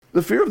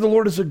The fear of the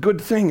Lord is a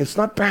good thing. It's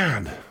not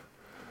bad.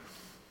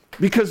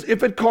 Because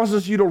if it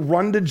causes you to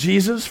run to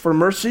Jesus for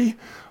mercy,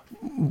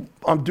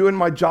 I'm doing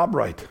my job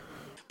right.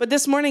 But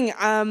this morning,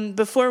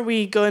 before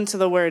we go into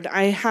the Word,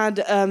 I had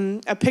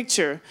a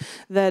picture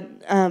that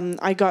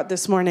I got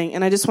this morning,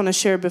 and I just want to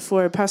share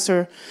before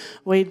Pastor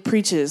Wade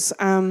preaches.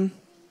 And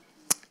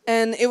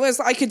it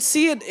was, I could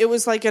see it, it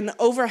was like an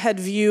overhead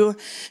view,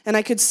 and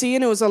I could see,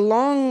 and it was a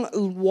long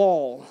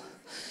wall.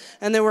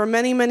 And there were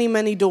many, many,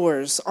 many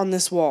doors on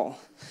this wall.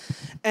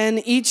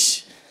 And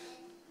each...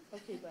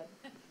 Okay, bud.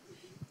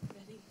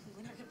 Ready?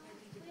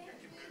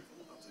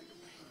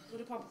 Go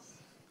to Papa.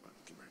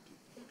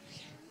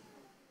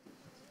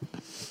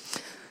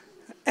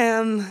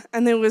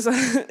 And there was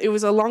it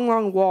was a long,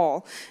 long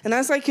wall. And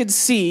as I could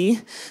see,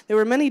 there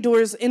were many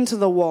doors into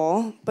the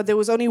wall, but there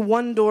was only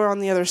one door on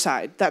the other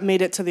side that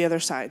made it to the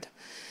other side.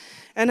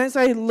 And as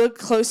I looked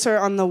closer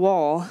on the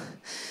wall,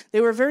 they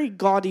were very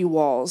gaudy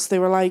walls. They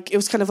were like, it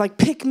was kind of like,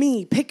 pick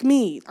me.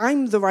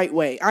 I'm the right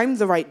way. I'm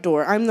the right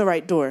door. I'm the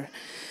right door.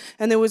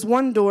 And there was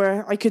one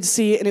door I could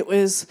see, and it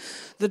was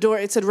the door,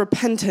 it said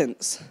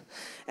repentance.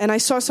 And I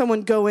saw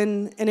someone go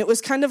in, and it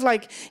was kind of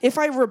like, if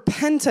I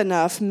repent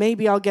enough,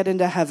 maybe I'll get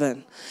into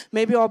heaven.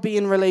 Maybe I'll be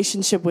in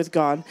relationship with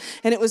God.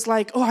 And it was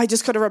like, oh, I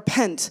just got to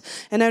repent.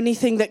 And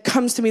anything that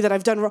comes to me that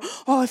I've done wrong,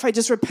 oh, if I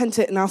just repent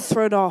it, and I'll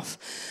throw it off.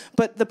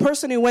 But the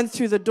person who went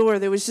through the door,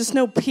 there was just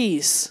no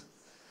peace.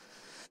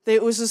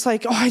 It was just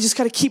like, oh, I just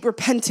got to keep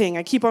repenting.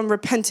 I keep on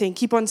repenting,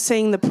 keep on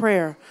saying the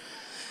prayer.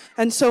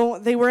 And so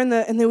they were and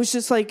there was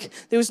just like,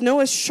 there was no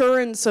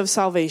assurance of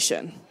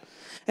salvation.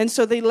 And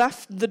so they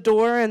left the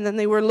door, and then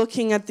they were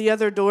looking at the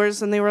other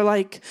doors, and they were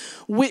like,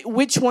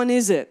 which one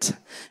is it?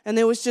 And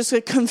there was just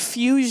a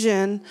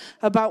confusion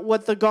about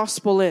what the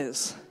gospel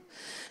is.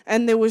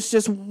 And there was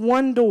just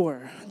one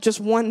door,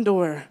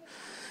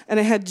 and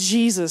it had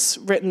Jesus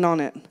written on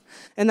it.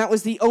 And that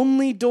was the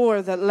only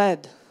door that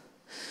led.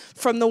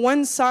 From the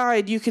one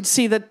side, you could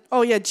see that,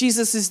 oh yeah,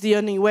 Jesus is the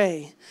only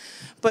way.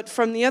 But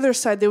from the other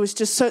side, there was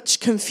just such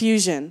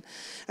confusion.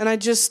 And I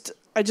just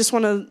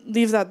want to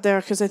leave that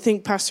there because I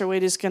think Pastor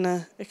Wade is going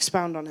to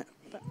expound on it.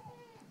 But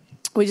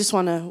we just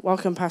want to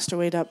welcome Pastor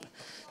Wade up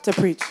to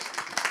preach.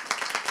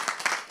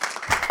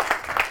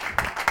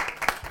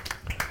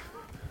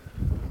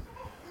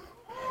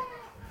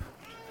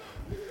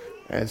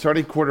 And it's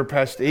already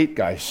 8:15,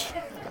 guys.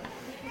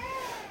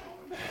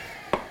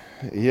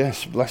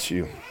 Yes, bless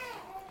you.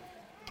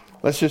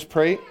 Let's just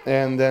pray,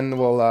 and then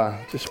we'll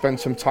just spend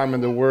some time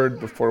in the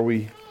Word before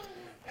we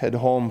head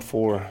home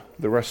for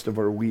the rest of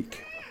our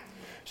week.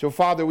 So,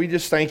 Father, we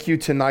just thank you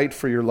tonight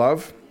for your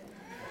love.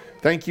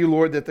 Thank you,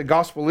 Lord, that the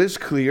gospel is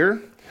clear.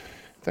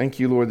 Thank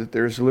you, Lord, that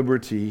there's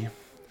liberty.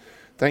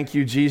 Thank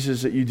you,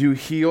 Jesus, that you do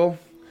heal.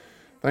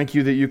 Thank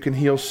you that you can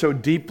heal so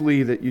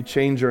deeply that you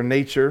change our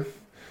nature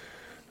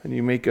and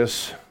you make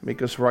us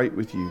right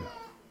with you.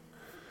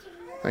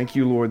 Thank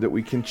you, Lord, that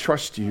we can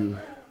trust you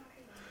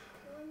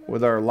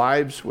with our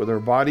lives, with our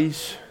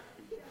bodies,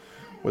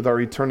 with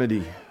our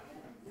eternity.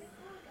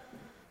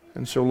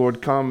 And so,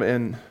 Lord, come,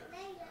 and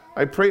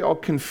I pray all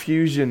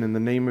confusion in the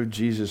name of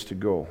Jesus to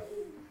go.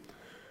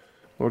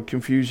 Lord,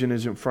 confusion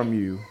isn't from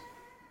you.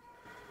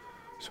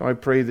 So I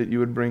pray that you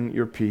would bring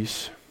your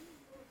peace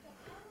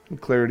and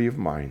clarity of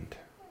mind.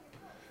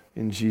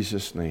 In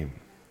Jesus' name,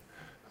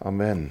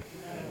 amen.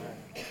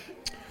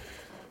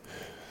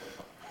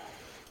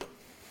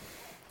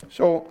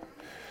 So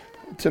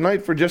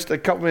tonight, for just a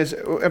couple minutes,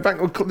 in fact,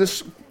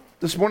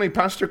 this morning,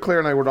 Pastor Claire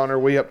and I were on our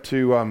way up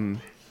to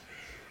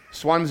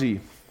Swansea.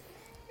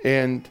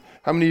 And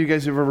how many of you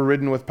guys have ever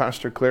ridden with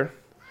Pastor Claire?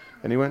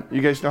 Anyone?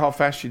 You guys know how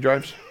fast she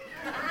drives?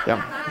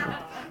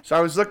 Yeah. So I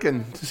was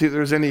looking to see if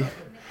there was any.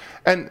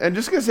 And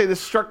just going to say, this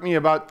struck me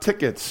about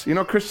tickets. You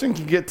know, Christian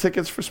can get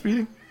tickets for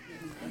speeding?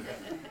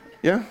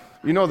 Yeah?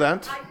 You know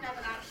that?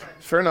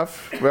 Fair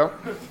enough. Well,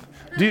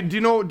 do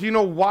you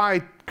know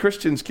why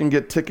Christians can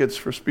get tickets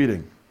for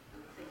speeding?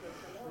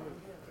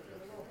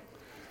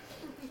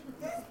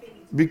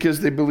 Because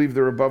they believe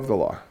they're above the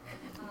law.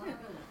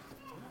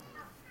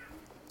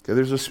 Okay,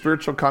 there's a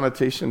spiritual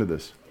connotation to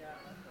this.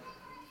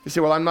 You say,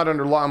 well, I'm not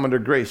under law, I'm under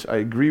grace. I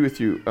agree with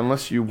you,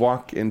 unless you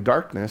walk in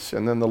darkness,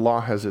 and then the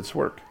law has its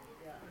work.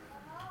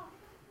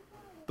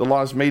 The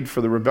law is made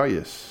for the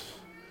rebellious.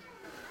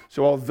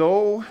 So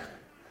although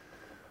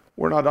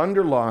we're not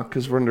under law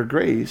because we're under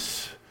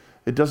grace,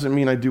 it doesn't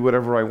mean I do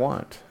whatever I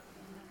want.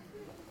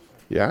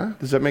 Yeah?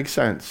 Does that make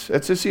sense?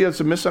 It's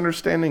a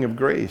misunderstanding of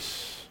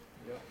grace.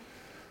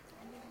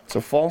 It's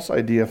a false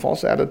idea,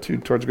 false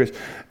attitude towards grace.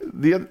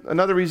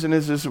 Another reason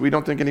is that we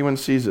don't think anyone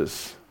sees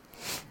us.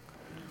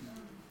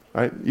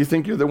 Right? You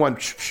think you're the one.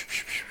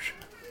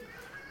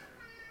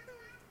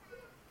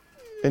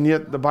 And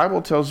yet the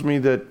Bible tells me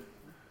that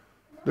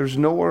there's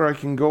nowhere I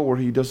can go where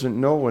he doesn't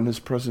know and his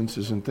presence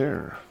isn't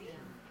there.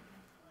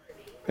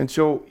 And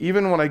so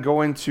even when I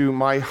go into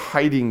my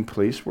hiding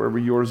place, wherever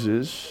yours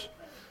is,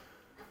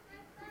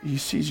 he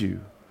sees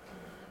you.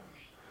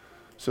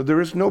 So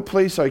there is no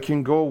place I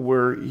can go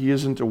where he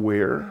isn't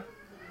aware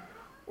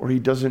or he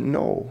doesn't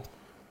know.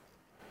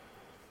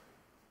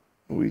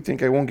 We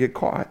think I won't get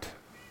caught.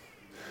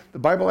 The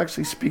Bible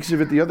actually speaks of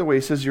it the other way.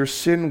 It says your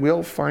sin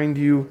will find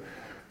you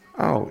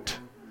out.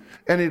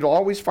 And it'll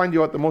always find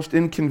you at the most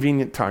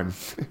inconvenient time.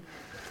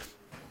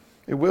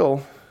 It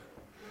will.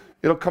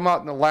 It'll come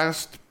out in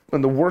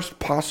the worst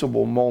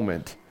possible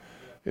moment.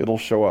 It'll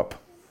show up.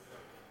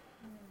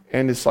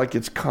 And it's like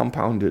it's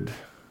compounded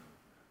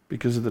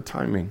because of the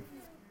timing.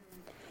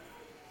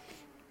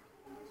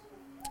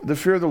 The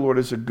fear of the Lord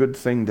is a good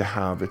thing to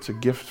have. It's a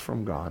gift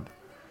from God.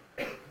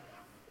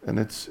 And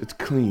it's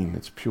clean,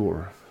 it's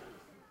pure.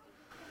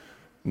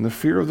 And the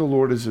fear of the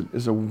Lord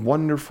is a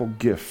wonderful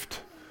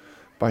gift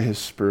by His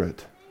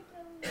Spirit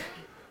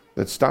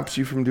that stops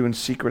you from doing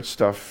secret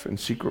stuff in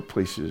secret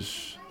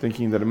places,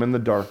 thinking that I'm in the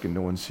dark and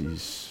no one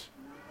sees.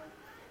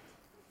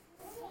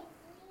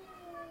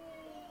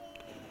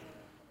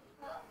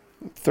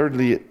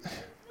 Thirdly,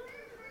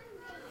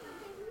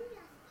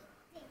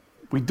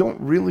 we don't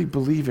really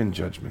believe in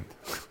judgment.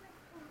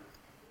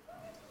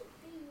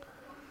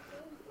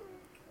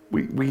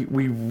 We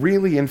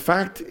really, in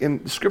fact,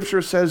 in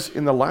Scripture says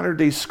in the latter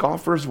days,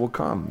 scoffers will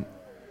come.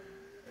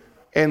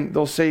 And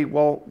they'll say,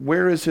 well,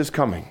 where is His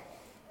coming?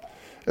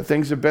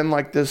 Things have been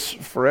like this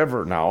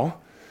forever now.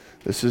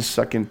 This is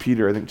 2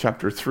 Peter, I think,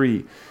 chapter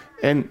 3.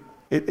 And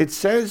it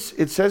says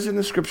in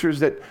the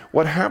Scriptures that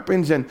what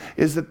happens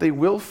is that they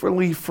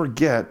willfully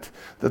forget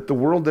that the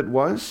world that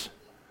was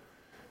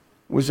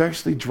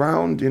actually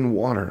drowned in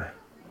water.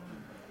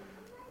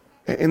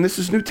 And this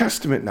is New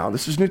Testament now.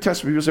 This is New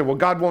Testament. People say, well,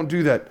 God won't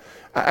do that.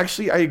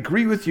 Actually, I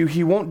agree with you.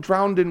 He won't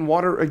drown in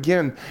water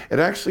again. It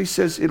actually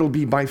says it'll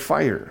be by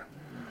fire.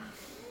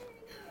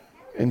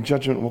 And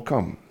judgment will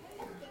come.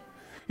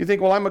 You think,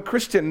 well, I'm a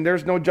Christian and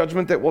there's no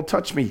judgment that will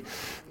touch me.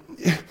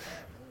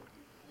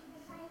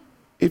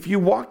 If you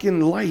walk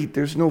in light,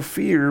 there's no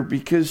fear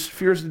because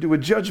fear is to do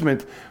with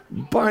judgment.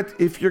 But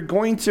if you're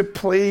going to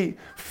play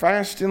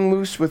fast and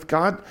loose with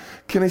God,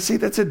 can I say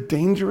that's a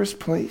dangerous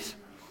place?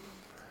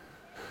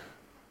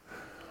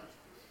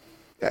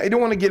 I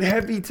don't want to get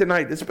heavy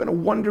tonight. It's been a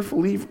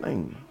wonderful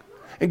evening.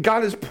 And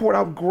God has poured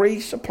out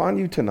grace upon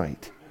you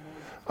tonight.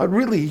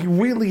 Really, He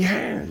really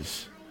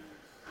has.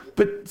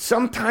 But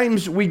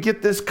sometimes we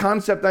get this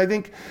concept, I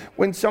think,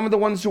 when some of the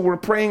ones who were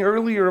praying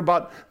earlier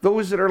about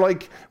those that are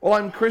like, well,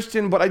 I'm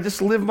Christian, but I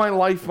just live my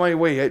life my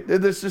way.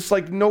 There's just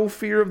like no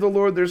fear of the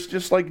Lord. There's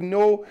just like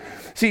no...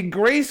 See,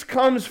 grace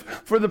comes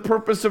for the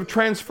purpose of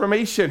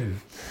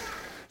transformation.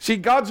 See,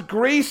 God's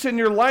grace in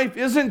your life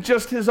isn't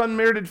just His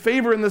unmerited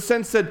favor in the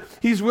sense that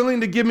He's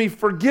willing to give me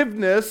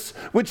forgiveness,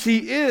 which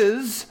He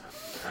is,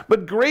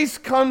 but grace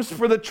comes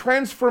for the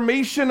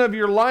transformation of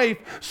your life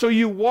so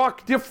you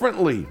walk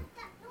differently.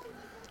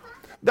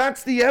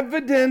 That's the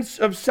evidence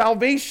of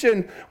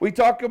salvation. We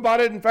talk about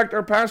it. In fact,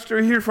 our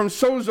pastor here from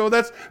Sozo,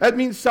 that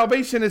means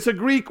salvation. It's a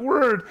Greek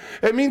word.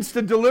 It means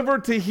to deliver,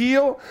 to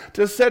heal,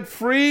 to set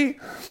free,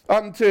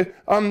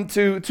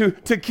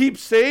 to keep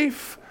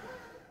safe.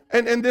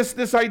 And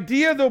this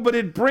idea, though, but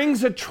it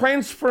brings a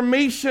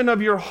transformation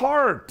of your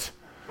heart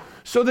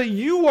so that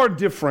you are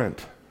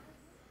different.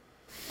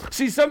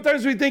 See,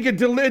 sometimes we think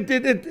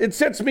it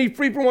sets me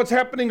free from what's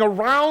happening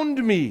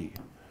around me.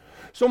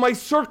 So my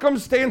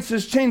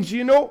circumstances change.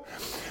 You know,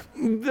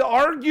 the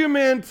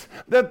argument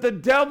that the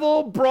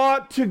devil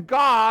brought to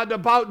God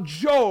about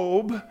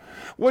Job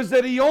was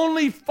that he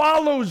only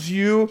follows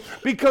you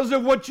because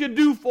of what you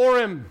do for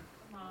him,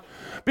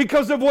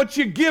 because of what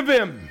you give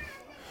him.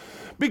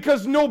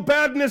 Because no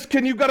badness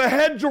you got a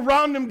hedge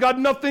around him, God,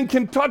 nothing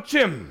can touch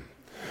him.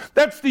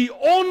 That's the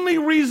only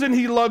reason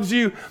he loves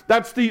you.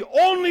 That's the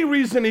only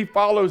reason he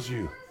follows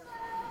you.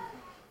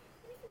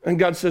 And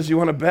God says, you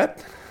want to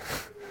bet?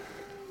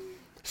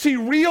 See,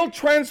 real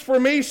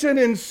transformation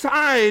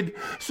inside.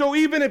 So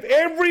even if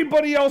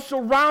everybody else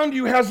around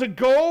you has a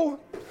go,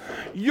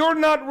 you're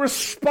not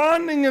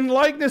responding in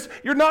likeness.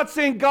 You're not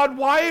saying, God,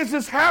 why is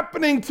this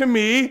happening to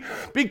me?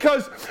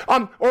 Because,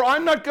 or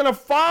I'm not going to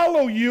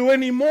follow you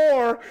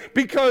anymore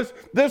because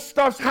this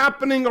stuff's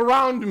happening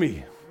around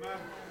me.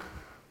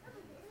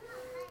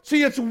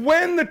 See, it's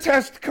when the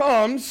test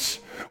comes,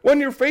 when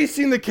you're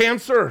facing the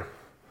cancer.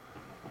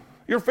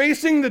 You're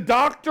facing the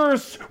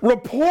doctor's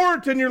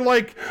report and you're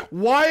like,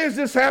 why is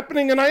this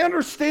happening? And I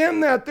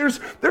understand that.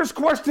 There's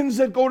questions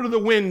that go to the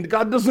wind.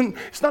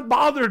 He's not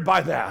bothered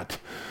by that.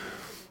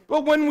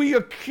 But when we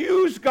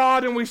accuse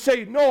God and we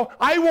say, no,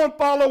 I won't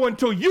follow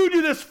until you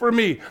do this for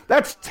me,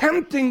 that's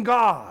tempting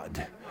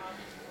God.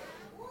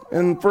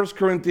 And 1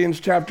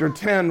 Corinthians chapter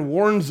 10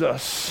 warns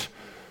us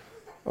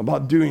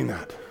about doing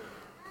that.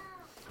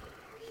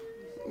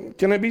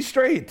 Can I be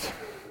straight?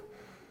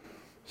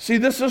 See,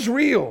 this is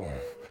real.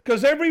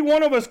 Because every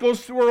one of us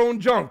goes through our own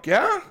junk,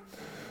 yeah?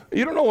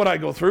 You don't know what I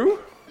go through.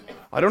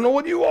 I don't know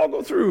what you all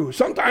go through.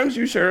 Sometimes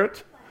you share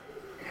it.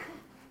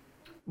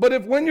 But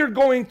if when you're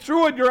going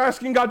through it, you're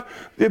asking God,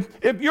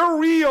 if you're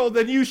real,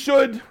 then you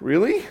should.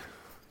 Really?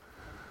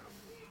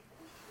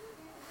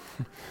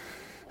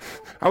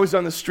 I was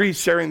on the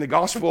streets sharing the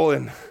gospel,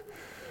 and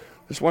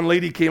this one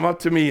lady came up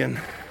to me, and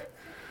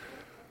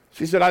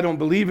she said, I don't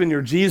believe in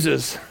your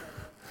Jesus.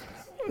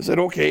 I said,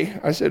 okay.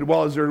 I said,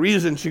 well, is there a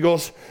reason? She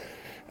goes,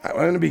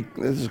 this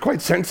is quite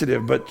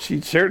sensitive, but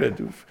she shared it.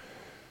 She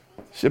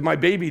said, my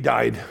baby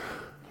died.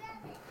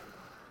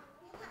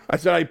 I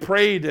said, I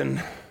prayed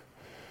and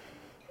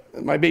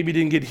my baby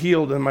didn't get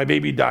healed and my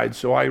baby died,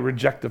 so I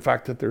reject the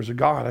fact that there's a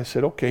God. I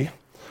said, okay.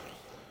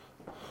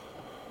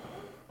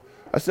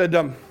 I said,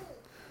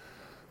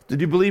 did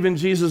you believe in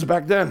Jesus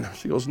back then?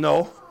 She goes,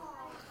 no.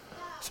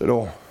 I said,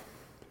 oh.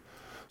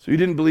 So you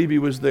didn't believe he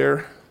was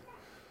there.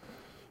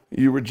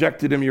 You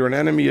rejected him. You're an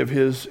enemy of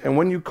his. And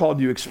when you called,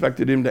 you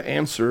expected him to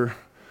answer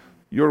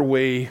your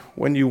way,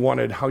 when you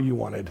wanted, how you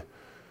wanted.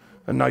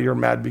 And now you're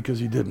mad because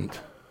he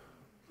didn't.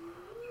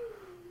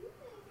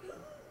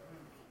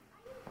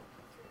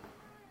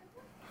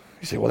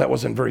 You say, well, that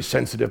wasn't very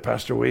sensitive,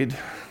 Pastor Wade.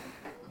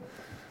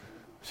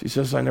 She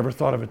says, I never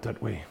thought of it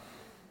that way.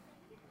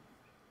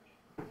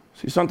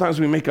 See, sometimes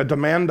we make a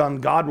demand on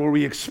God where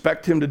we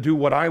expect him to do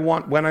what I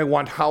want, when I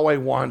want, how I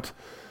want.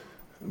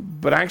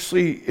 But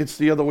actually, it's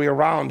the other way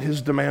around.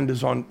 His demand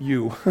is on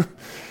you.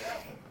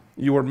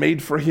 You were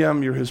made for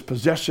him. You're his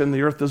possession.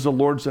 The earth is the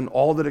Lord's and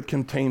all that it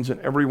contains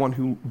and everyone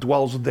who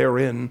dwells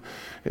therein,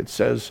 it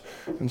says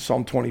in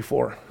Psalm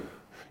 24.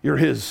 You're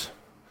his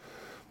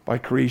by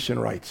creation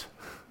rights.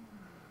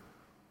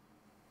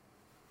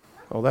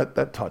 Oh,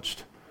 that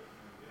touched.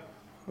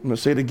 I'm going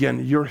to say it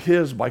again. You're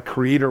his by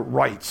creator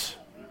rights.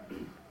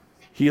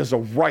 He has a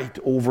right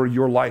over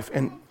your life.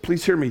 And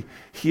please hear me.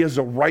 He has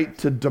a right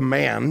to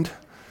demand.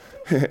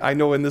 I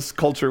know in this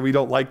culture we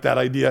don't like that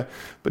idea,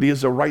 but he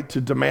has a right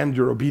to demand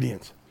your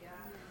obedience.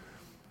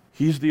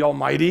 He's the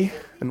Almighty,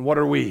 and what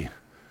are we?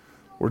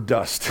 We're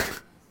dust.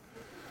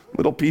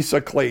 Little piece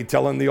of clay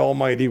telling the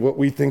Almighty what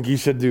we think he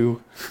should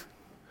do.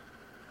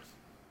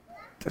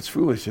 That's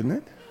foolish, isn't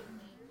it?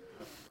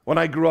 When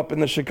I grew up in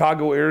the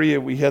Chicago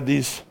area, we had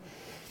these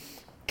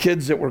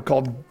kids that were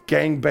called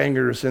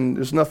gangbangers, and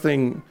there's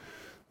nothing.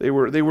 They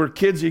were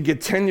kids. You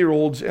get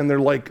 10-year-olds, and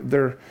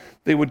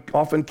they would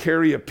often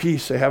carry a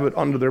piece. They have it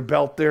under their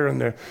belt there,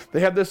 and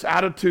they have this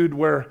attitude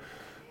where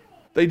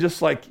they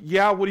just like,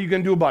 yeah, what are you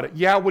gonna do about it?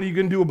 Yeah, what are you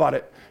gonna do about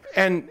it?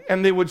 And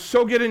they would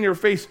so get in your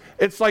face.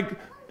 It's like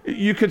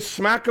you could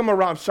smack them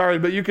around. Sorry,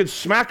 but you could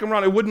smack them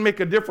around. It wouldn't make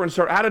a difference.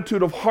 Their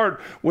attitude of heart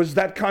was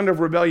that kind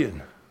of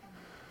rebellion.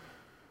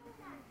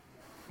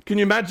 Can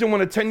you imagine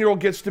when a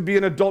 10-year-old gets to be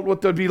an adult, what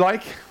they'd be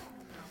like?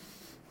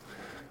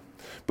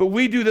 But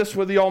we do this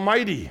with the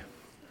Almighty.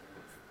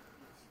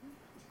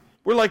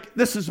 We're like,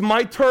 this is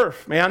my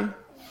turf, man.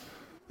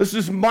 This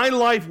is my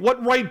life.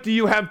 What right do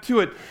you have to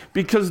it?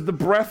 Because the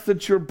breath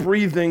that you're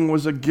breathing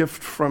was a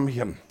gift from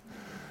him.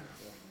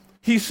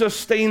 He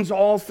sustains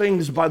all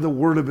things by the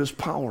word of his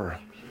power.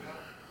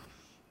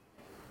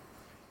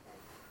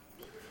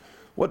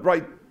 What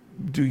right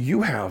do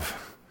you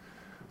have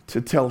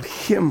to tell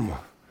him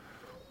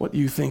what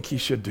you think he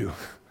should do?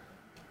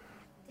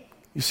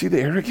 You see the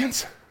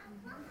arrogance?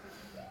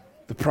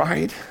 The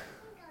pride?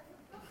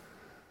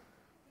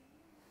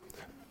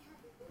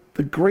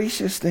 The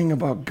gracious thing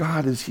about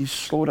God is he's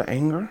slow to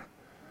anger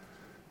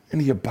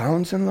and he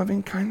abounds in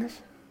loving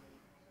kindness.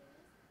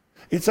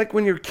 It's like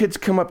when your kids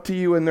come up to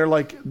you and they're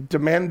like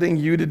demanding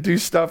you to do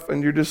stuff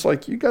and you're just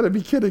like, you got to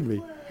be kidding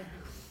me.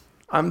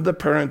 I'm the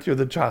parent, you're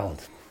the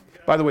child.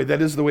 By the way,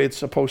 that is the way it's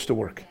supposed to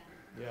work.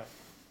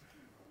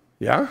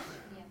 Yeah?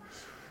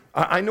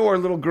 I know our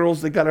little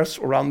girls, they got us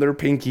around their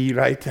pinky,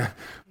 right?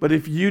 But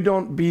if you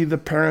don't be the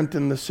parent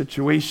in the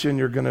situation,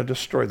 you're going to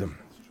destroy them.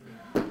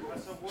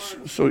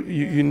 So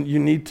you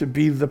need to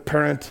be the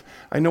parent.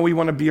 I know we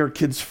want to be our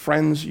kids'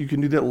 friends. You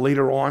can do that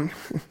later on.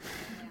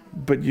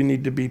 But you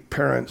need to be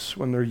parents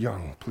when they're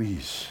young,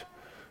 please.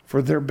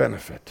 For their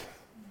benefit.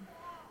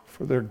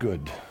 For their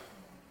good.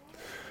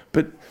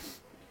 But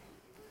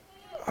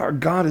our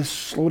God is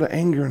slow to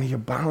anger and he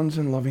abounds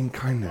in loving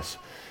kindness.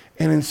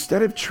 And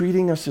instead of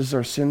treating us as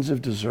our sins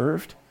have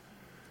deserved,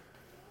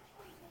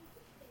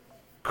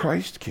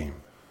 Christ came.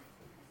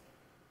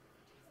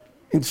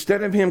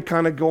 Instead of him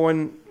kind of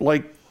going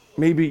like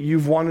maybe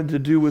you've wanted to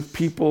do with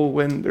people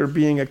when they're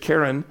being a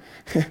Karen,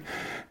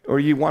 or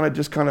you want to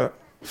just kind of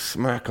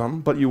smack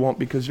them, but you won't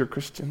because you're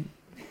Christian.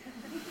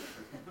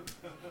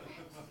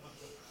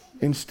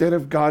 Instead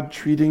of God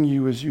treating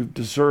you as you've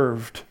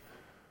deserved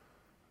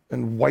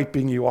and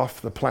wiping you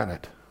off the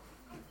planet,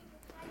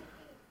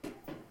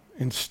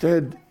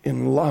 instead,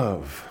 in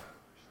love,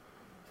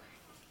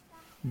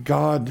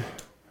 God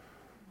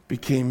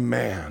became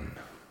man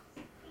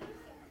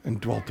and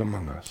dwelt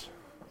among us.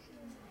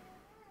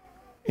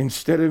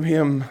 Instead of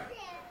him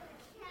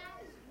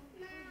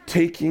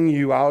taking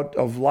you out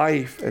of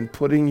life and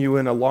putting you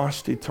in a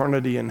lost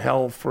eternity in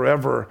hell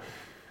forever,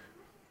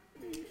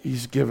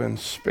 he's given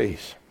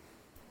space.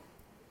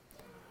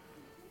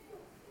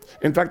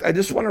 In fact, I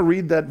just want to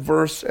read that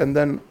verse and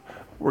then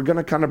we're going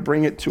to kind of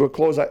bring it to a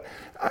close.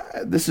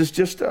 This is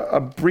just a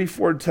brief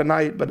word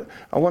tonight, but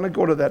I want to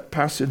go to that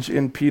passage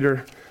in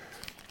Peter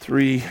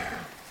 3.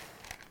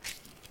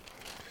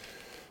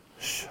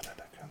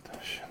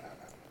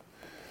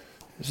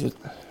 Is it?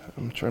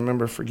 I'm trying to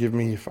remember. Forgive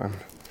me if I'm.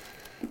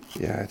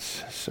 Yeah,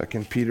 it's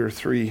 2 Peter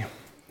 3.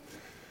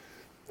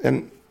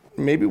 And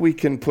maybe we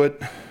can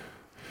put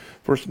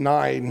verse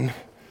 9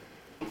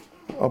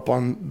 up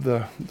on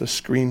the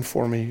screen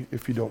for me,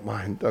 if you don't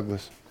mind,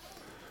 Douglas.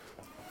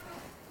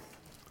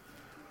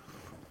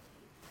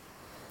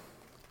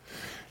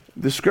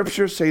 The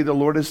scriptures say the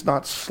Lord is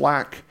not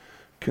slack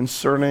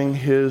concerning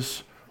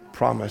his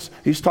promise.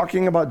 He's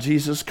talking about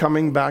Jesus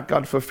coming back,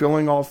 God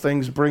fulfilling all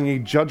things,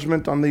 bringing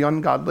judgment on the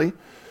ungodly,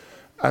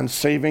 and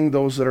saving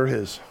those that are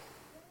his.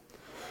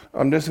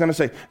 I'm just going to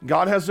say,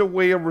 God has a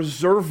way of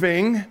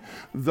reserving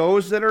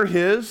those that are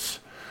his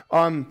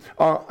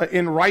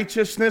in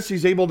righteousness.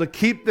 He's able to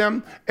keep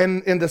them,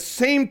 and in the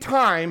same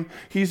time,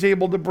 he's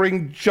able to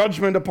bring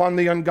judgment upon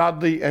the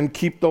ungodly and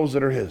keep those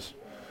that are his.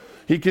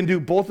 He can do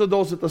both of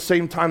those at the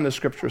same time, the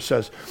scripture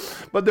says.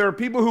 But there are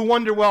people who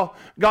wonder, well,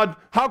 God,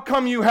 how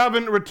come you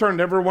haven't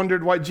returned? Ever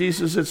wondered why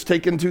Jesus, it's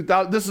taken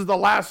 2,000, this is the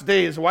last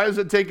days. Why has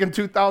it taken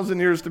 2,000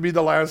 years to be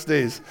the last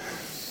days?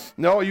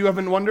 No, you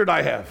haven't wondered,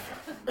 I have.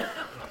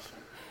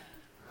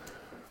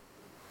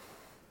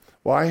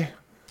 Why?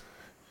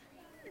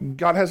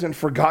 God hasn't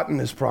forgotten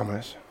his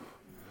promise.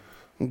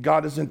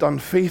 God isn't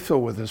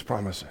unfaithful with his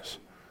promises.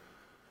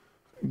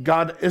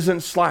 God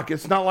isn't slack.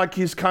 It's not like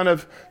he's kind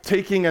of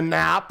taking a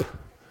nap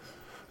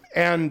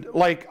and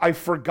like, I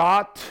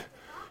forgot.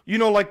 You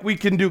know, like we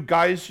can do,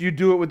 guys, you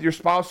do it with your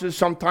spouses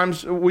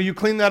sometimes. Will you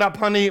clean that up,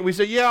 honey? We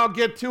say, yeah, I'll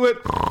get to it.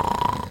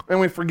 And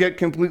we forget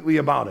completely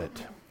about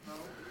it.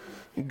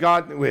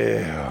 God,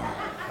 well,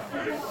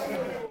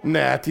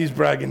 Nat, he's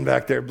bragging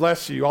back there.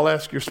 Bless you. I'll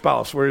ask your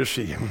spouse, where is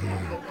she?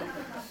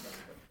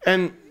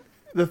 And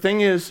the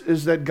thing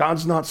is that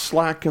God's not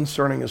slack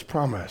concerning his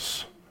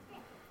promise.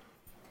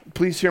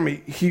 Please hear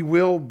me. He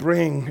will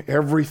bring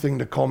everything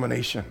to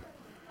culmination.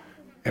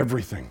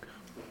 Everything.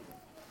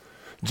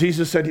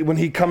 Jesus said when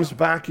he comes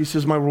back, he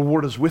says, my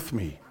reward is with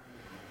me.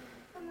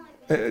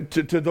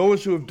 To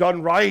those who have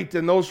done right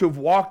and those who have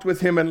walked with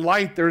him in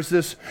light, there's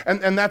this,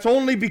 and that's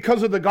only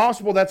because of the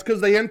gospel. That's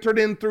because they entered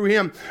in through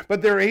him.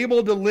 But they're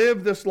able to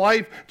live this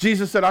life.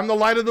 Jesus said, I'm the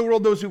light of the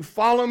world. Those who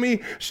follow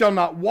me shall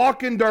not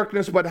walk in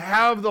darkness, but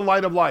have the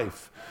light of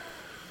life.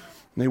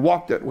 And they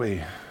walk that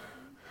way.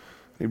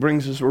 He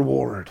brings his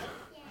reward.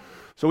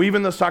 So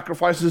even the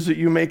sacrifices that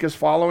you make as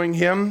following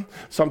him,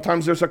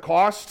 sometimes there's a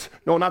cost.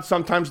 No, not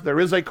sometimes, there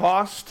is a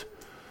cost.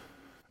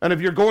 And if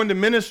you're going to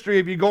ministry,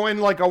 if you go in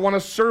like, I want to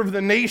serve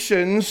the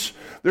nations,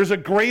 there's a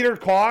greater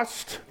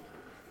cost,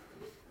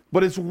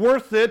 but it's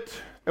worth it.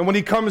 And when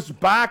he comes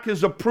back,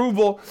 his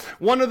approval,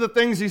 one of the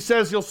things he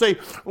says, he'll say,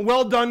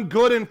 well done,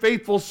 good and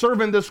faithful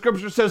servant. The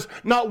scripture says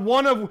not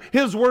one of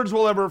his words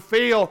will ever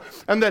fail,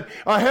 and that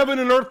heaven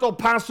and earth will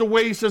pass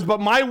away. He says, but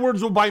my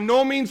words will by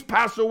no means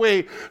pass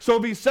away. So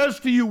if he says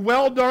to you,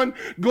 well done,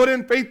 good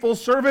and faithful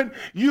servant,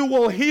 you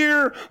will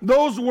hear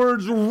those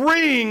words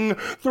ring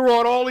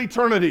throughout all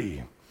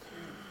eternity.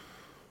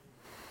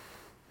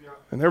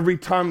 And every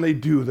time they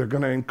do, they're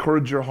going to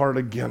encourage your heart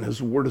again.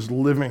 His word is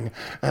living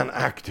and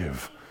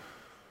active.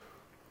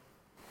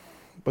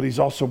 But he's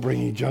also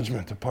bringing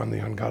judgment upon the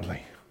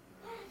ungodly.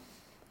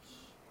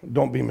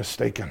 Don't be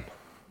mistaken.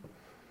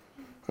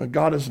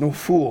 God is no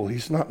fool.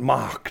 He's not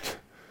mocked.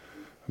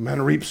 A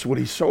man reaps what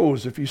he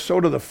sows. If you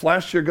sow to the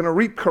flesh, you're going to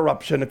reap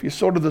corruption. If you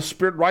sow to the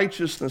spirit,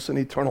 righteousness and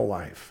eternal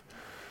life.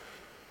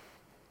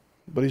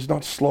 But he's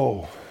not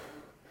slow.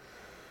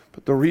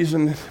 But the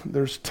reason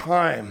there's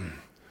time,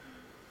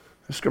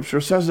 the scripture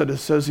says it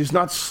says he's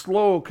not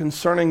slow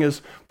concerning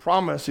his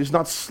promise. He's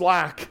not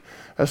slack,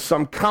 as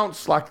some count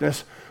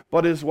slackness,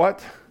 but is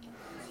what?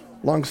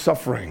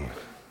 Long-suffering.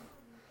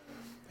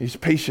 He's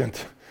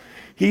patient.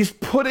 He's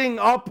putting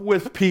up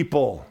with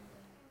people.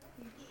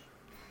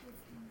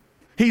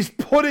 He's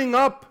putting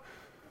up,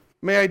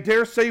 may I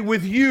dare say,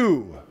 with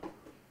you.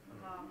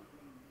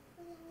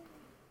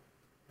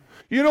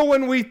 You know,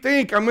 when we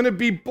think, I'm going to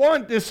be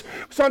blunt,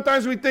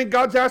 sometimes we think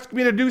God's asking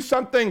me to do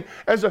something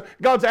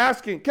God's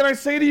asking. Can I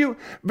say to you,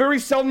 very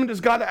seldom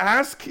does God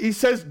ask. He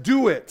says,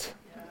 do it.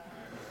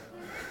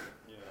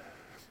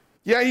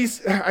 Yeah,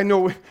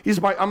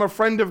 I'm a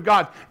friend of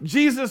God.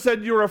 Jesus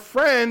said, you're a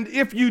friend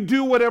if you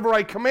do whatever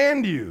I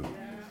command you.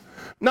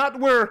 Not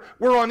where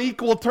we're on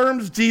equal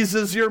terms,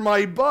 Jesus, you're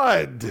my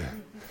bud.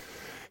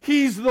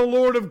 He's the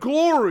Lord of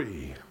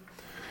glory.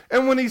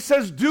 And when he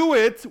says do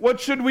it, what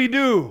should we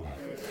do?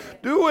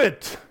 Do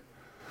it.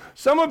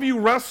 Some of you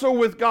wrestle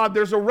with God.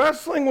 There's a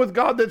wrestling with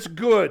God that's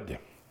good.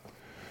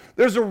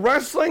 There's a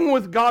wrestling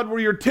with God where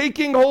you're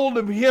taking hold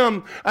of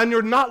him and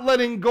you're not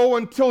letting go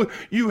until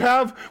you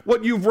have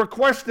what you've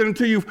requested,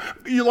 until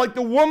you like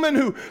the woman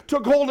who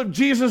took hold of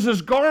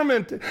Jesus'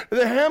 garment,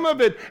 the hem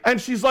of it,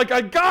 and she's like, I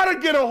gotta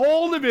get a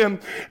hold of him.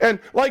 And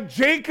like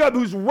Jacob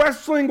who's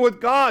wrestling with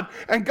God,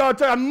 and God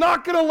said, I'm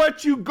not gonna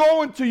let you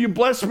go until you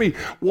bless me.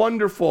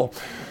 Wonderful.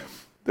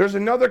 There's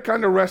another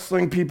kind of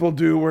wrestling people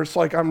do where it's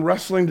like, I'm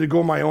wrestling to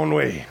go my own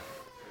way.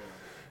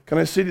 Can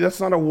I say to you,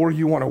 that's not a war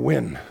you want to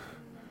win.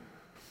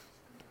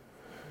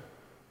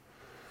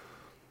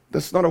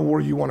 That's not a war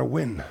you want to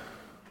win.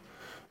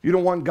 You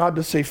don't want God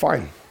to say,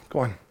 fine, go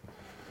on.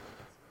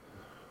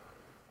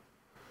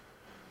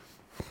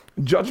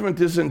 Judgment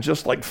isn't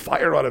just like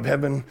fire out of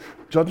heaven.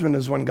 Judgment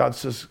is when God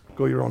says,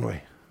 go your own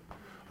way.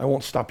 I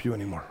won't stop you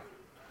anymore.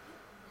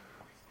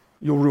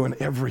 You'll ruin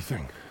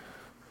everything.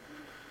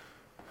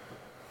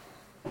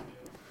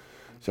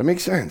 Does that make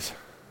sense?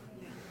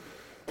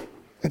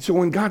 And so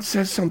when God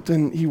says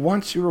something, he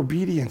wants your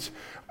obedience.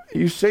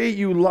 You say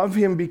you love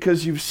him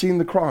because you've seen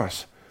the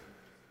cross.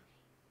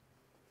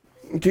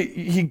 Okay,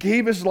 he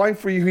gave his life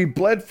for you. He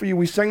bled for you.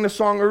 We sang the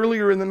song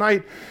earlier in the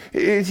night.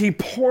 He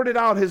poured it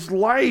out, his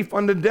life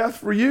unto death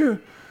for you.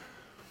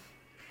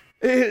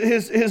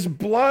 His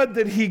blood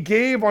that he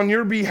gave on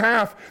your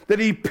behalf, that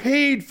he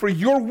paid for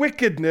your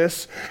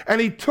wickedness,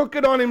 and he took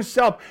it on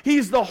himself.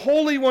 He's the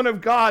Holy One of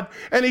God,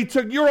 and he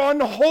took your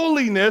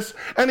unholiness,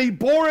 and he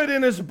bore it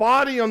in his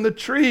body on the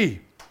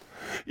tree.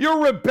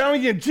 Your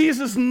rebellion,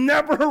 Jesus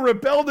never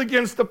rebelled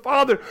against the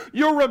Father.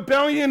 Your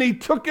rebellion, he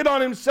took it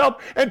on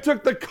himself and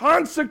took the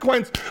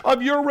consequence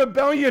of your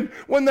rebellion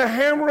when the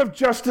hammer of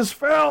justice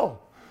fell.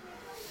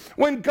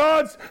 When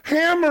God's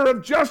hammer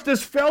of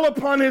justice fell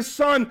upon his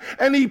Son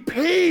and he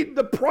paid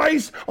the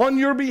price on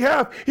your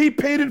behalf, he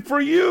paid it for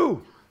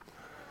you.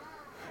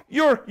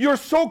 Your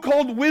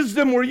so-called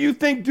wisdom where you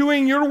think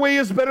doing your way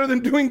is better than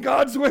doing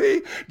God's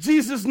way,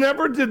 Jesus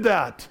never did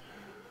that.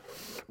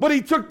 But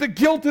he took the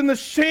guilt and the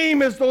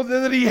shame as though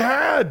that he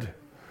had.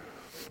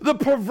 The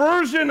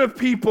perversion of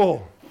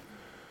people.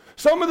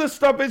 Some of this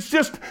stuff, it's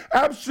just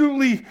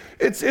absolutely,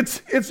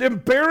 it's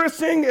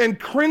embarrassing and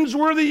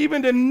cringeworthy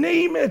even to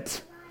name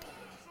it.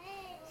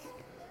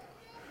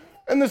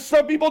 And the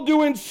stuff people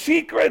do in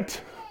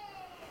secret.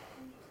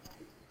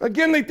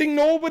 Again, they think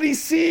nobody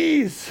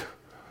sees.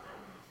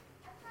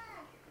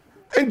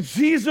 And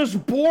Jesus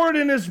bore it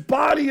in his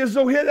body as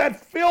though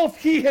that filth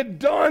he had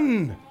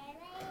done.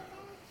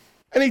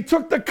 And he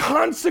took the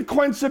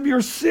consequence of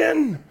your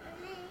sin.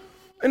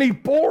 And he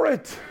bore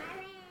it.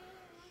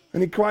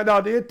 And he cried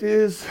out, it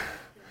is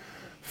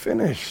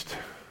finished.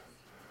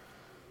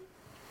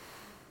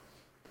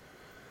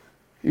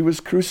 He was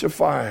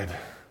crucified.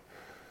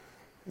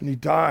 And he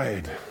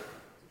died.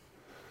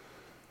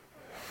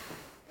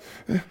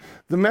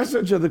 The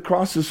message of the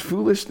cross is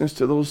foolishness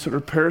to those that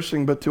are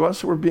perishing, but to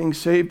us who are being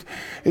saved,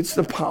 it's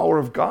the power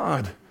of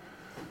God.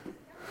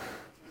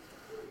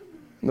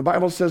 And the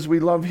Bible says we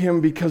love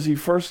him because he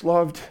first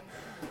loved.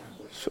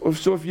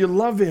 So if you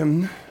love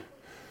him,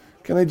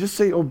 can I just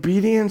say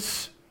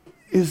obedience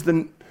is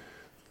the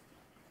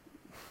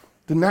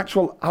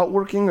natural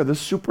outworking or the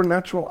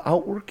supernatural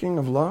outworking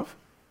of love?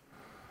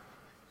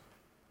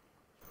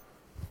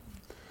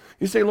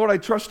 You say, Lord, I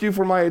trust you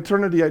for my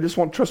eternity. I just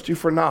won't trust you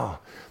for now.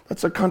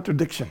 That's a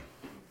contradiction.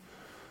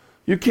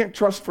 You can't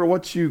trust for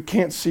what you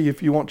can't see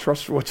if you won't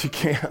trust for what you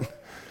can.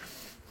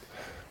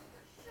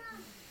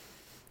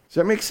 Does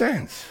that make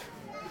sense?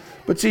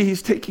 But see,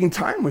 he's taking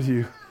time with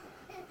you.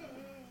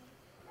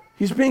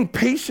 He's being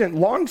patient,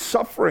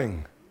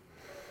 long-suffering.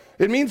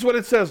 It means what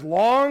it says,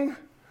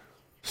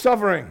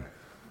 long-suffering.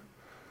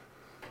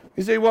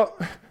 You say, well,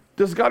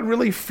 does God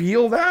really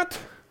feel that?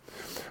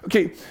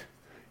 Okay,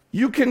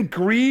 you can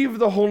grieve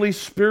the Holy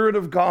Spirit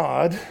of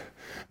God.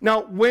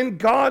 Now, when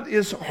God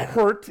is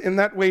hurt in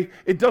that way,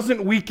 it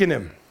doesn't weaken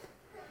him.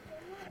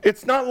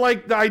 It's not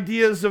like the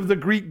ideas of the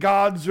Greek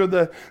gods or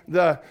the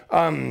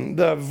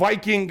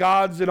Viking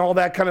gods and all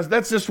that kind of stuff.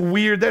 That's just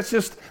weird.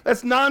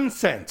 That's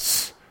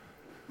nonsense.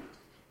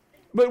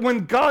 But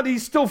when God, he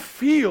still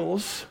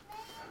feels,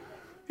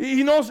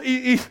 he knows,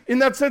 in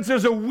that sense,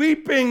 there's a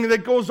weeping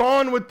that goes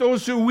on with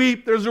those who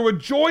weep. There's a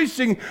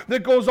rejoicing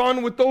that goes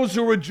on with those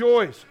who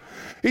rejoice.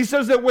 He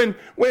says that when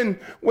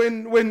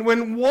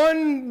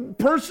one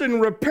person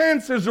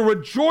repents, there's a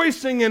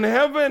rejoicing in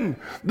heaven.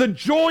 The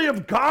joy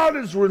of God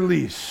is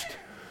released.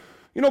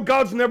 You know,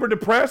 God's never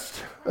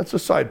depressed. That's a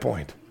side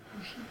point.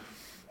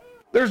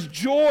 There's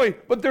joy,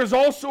 but there's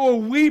also a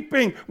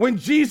weeping when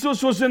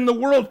Jesus was in the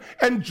world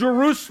and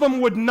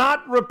Jerusalem would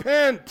not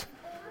repent.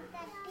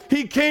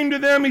 He came to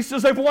them, he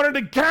says, I've wanted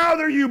to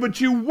gather you, but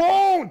you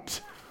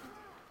won't.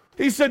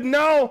 He said,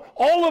 now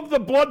all of the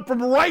blood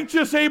from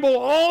righteous Abel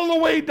all the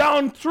way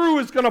down through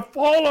is going to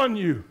fall on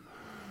you.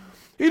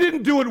 He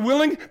didn't do it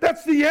willing.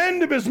 That's the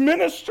end of his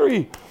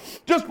ministry.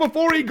 Just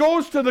before he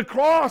goes to the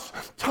cross,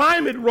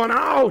 time had run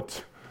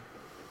out.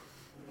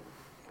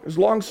 There's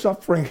long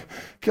suffering.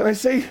 Can I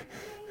say,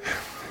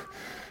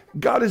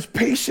 God is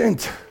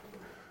patient.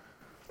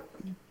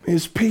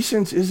 His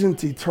patience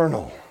isn't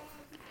eternal.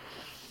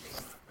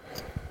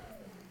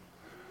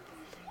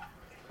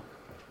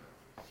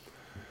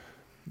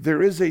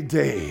 There is a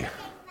day.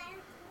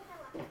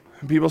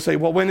 People say,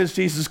 well, when is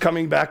Jesus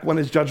coming back? When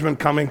is judgment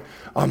coming?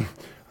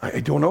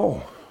 I don't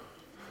know.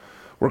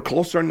 We're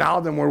closer now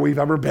than where we've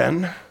ever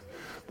been.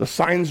 The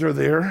signs are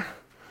there.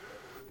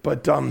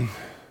 But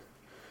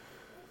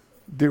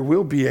there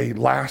will be a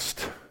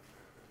last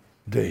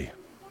day.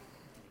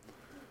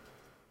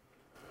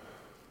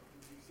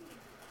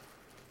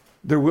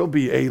 There will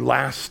be a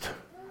last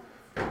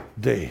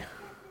day.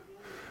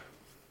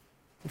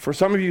 For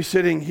some of you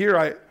sitting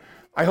here,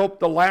 I hope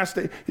the last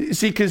day,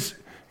 see, because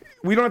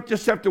We don't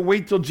just have to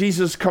wait till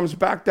Jesus comes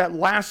back. That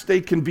last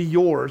day can be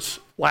yours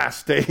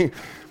last day.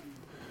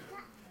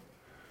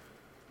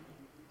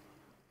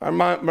 I'm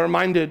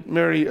reminded,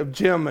 Mary, of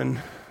Jim and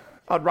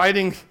out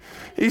riding.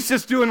 He's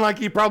just doing like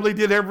he probably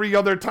did every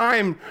other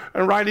time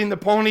and riding the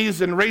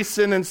ponies and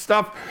racing and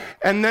stuff.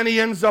 And then he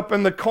ends up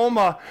in the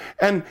coma.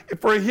 And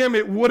for him,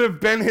 it would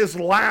have been his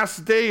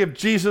last day if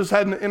Jesus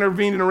hadn't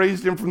intervened and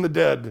raised him from the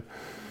dead.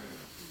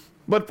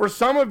 But for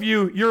some of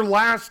you, your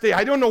last day,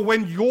 I don't know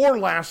when your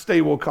last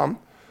day will come.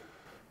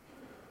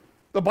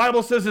 The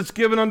Bible says it's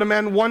given unto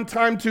man one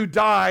time to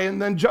die,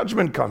 and then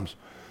judgment comes.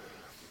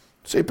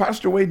 Say,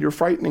 Pastor Wade, you're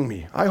frightening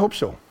me. I hope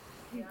so.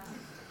 Yeah.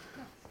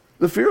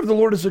 The fear of the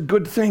Lord is a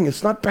good thing.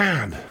 It's not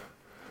bad.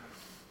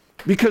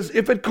 Because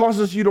if it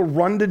causes you to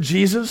run to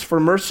Jesus for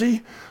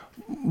mercy,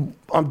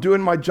 I'm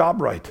doing my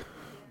job right.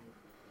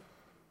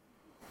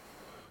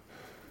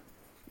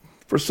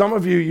 For some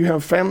of you, you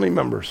have family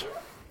members.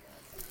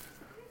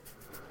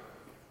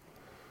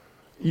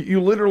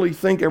 You literally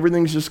think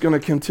everything's just going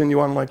to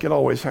continue on like it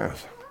always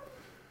has.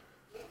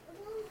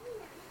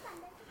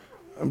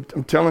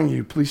 I'm telling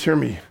you, please hear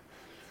me.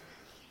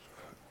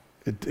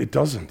 It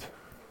doesn't.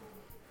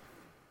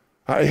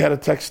 I had a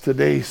text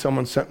today,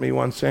 someone sent me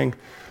one saying,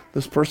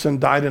 this person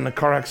died in a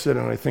car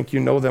accident. I think you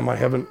know them. I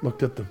haven't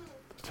looked at the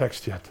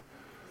text yet.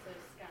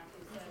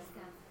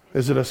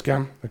 Is it a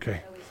scam?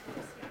 Okay.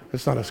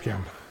 It's not a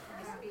scam.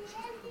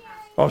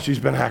 Oh, she's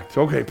been hacked.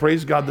 Okay,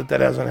 praise God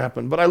that hasn't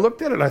happened. But I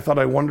looked at it, I thought,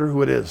 I wonder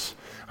who it is.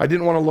 I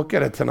didn't want to look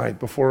at it tonight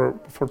before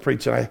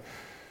preaching.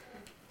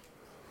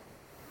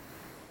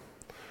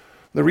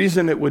 The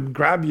reason it would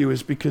grab you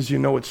is because you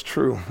know it's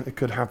true. It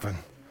could happen.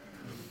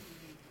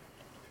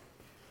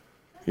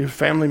 You have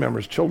family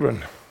members,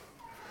 children.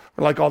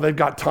 They're like, oh, they've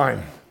got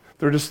time.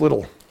 They're just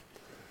little.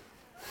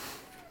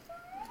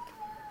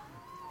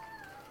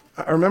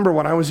 I remember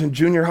when I was in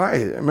junior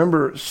high, I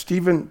remember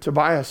Stephen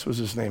Tobias was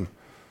his name.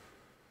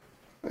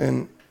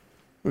 And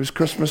it was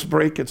Christmas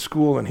break at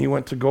school, and he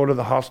went to go to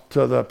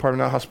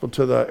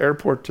the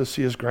airport to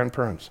see his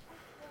grandparents.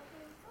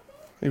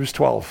 He was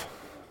 12,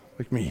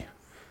 like me.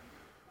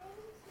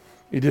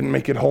 He didn't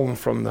make it home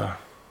from the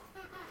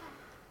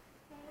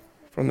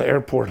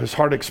airport. His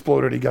heart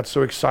exploded. He got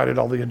so excited,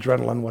 all the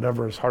adrenaline,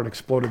 whatever, his heart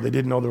exploded. They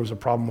didn't know there was a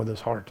problem with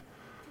his heart.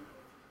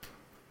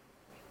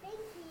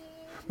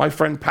 My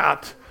friend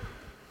Pat,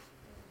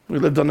 we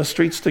lived on the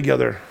streets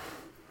together.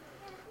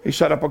 He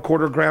shot up a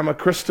 1/4 gram of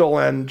crystal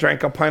and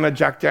drank a pint of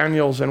Jack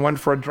Daniels and went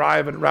for a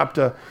drive and wrapped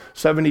a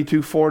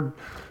 72 Ford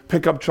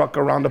pickup truck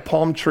around a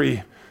palm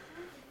tree.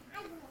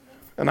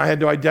 And I had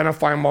to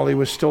identify him while he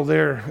was still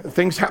there.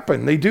 Things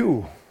happen. They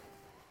do.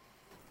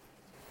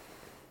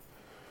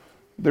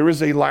 There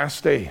is a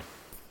last day.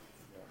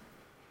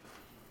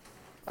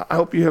 I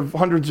hope you have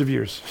hundreds of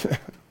years.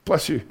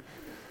 Bless you.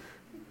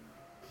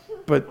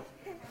 But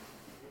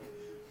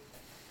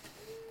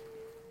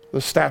the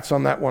stats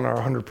on that one are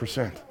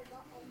 100%.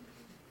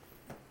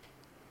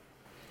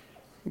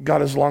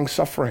 God is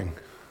long-suffering.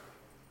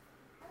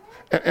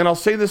 And I'll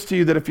say this to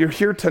you, that if you're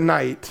here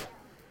tonight,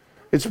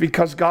 it's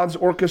because God's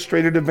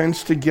orchestrated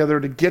events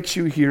together to get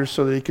you here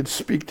so that he could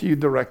speak to you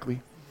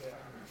directly.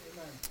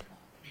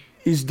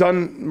 He's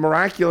done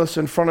miraculous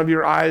in front of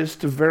your eyes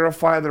to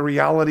verify the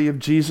reality of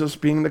Jesus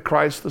being the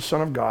Christ, the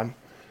Son of God.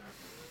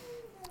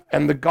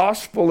 And the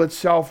gospel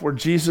itself, where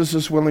Jesus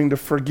is willing to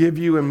forgive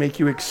you and make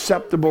you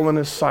acceptable in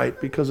his sight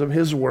because of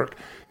his work,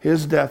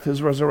 his death,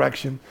 his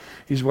resurrection.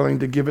 He's willing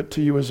to give it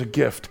to you as a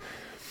gift.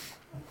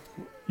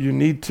 You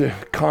need to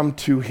come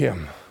to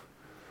him.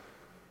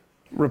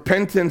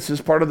 Repentance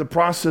is part of the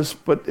process,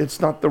 but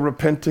it's not the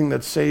repenting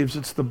that saves,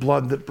 it's the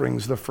blood that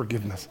brings the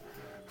forgiveness.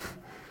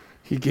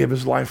 He gave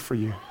his life for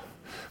you.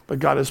 But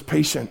God is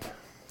patient.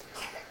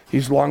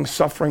 He's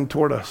long-suffering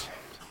toward us.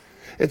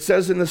 It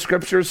says in the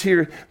scriptures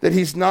here that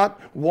he's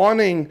not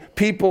wanting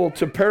people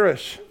to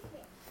perish.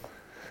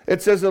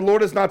 It says the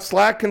Lord is not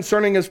slack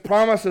concerning his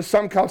promise, as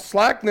some count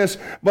slackness,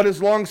 but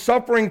is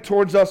long-suffering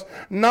towards us,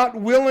 not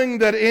willing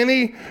that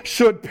any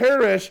should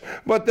perish,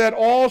 but that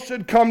all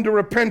should come to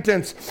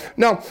repentance.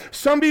 Now,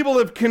 some people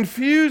have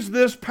confused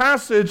this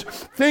passage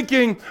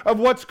thinking of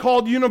what's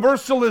called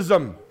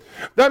universalism.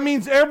 That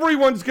means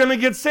everyone's going to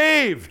get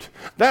saved.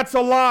 That's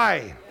a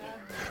lie.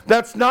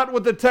 That's not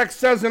what the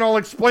text says, and I'll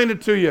explain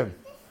it to you.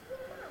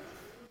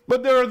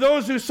 But there are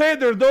those who say,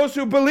 there are those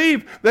who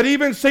believe that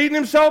even Satan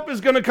himself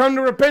is going to come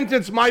to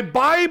repentance. My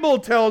Bible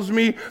tells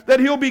me that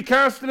he'll be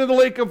cast into the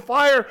lake of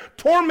fire,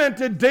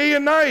 tormented day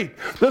and night.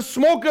 The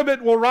smoke of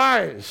it will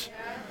rise.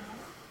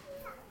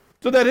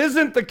 So that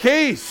isn't the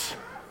case.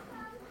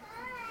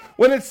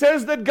 When it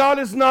says that God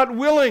is not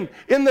willing,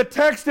 in the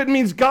text it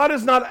means God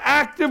is not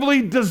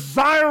actively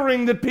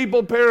desiring that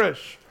people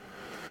perish.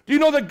 Do you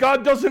know that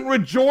God doesn't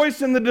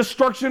rejoice in the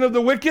destruction of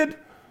the wicked?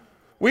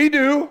 We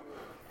do.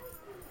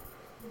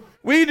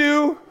 We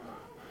do.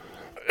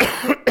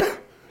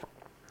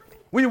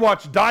 We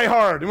watch Die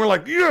Hard and we're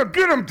like, yeah,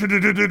 get him.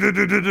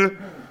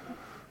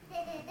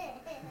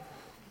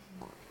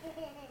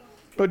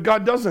 But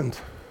God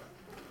doesn't.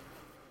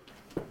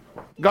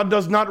 God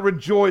does not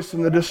rejoice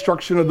in the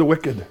destruction of the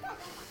wicked.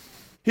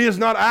 He is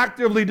not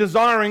actively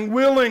desiring,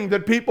 willing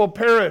that people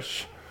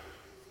perish.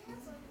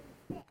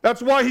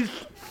 That's why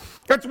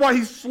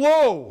he's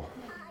slow.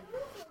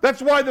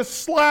 That's why the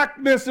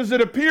slackness as it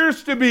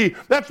appears to be.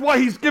 That's why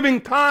he's giving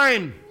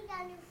time.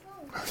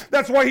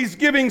 That's why he's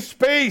giving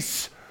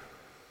space.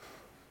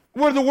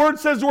 Where the word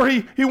says where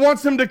he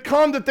wants them to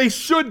come, that they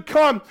should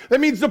come.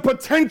 That means the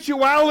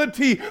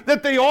potentiality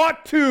that they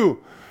ought to.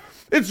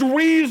 It's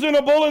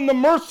reasonable in the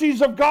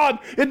mercies of God.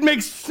 It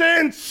makes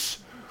sense.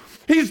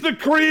 He's the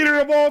creator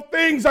of all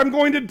things. I'm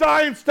going to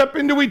die and step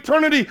into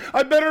eternity.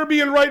 I better be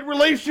in right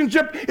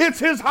relationship. It's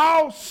his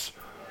house.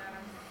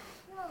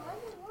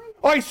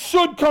 I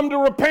should come to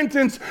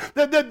repentance.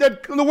 That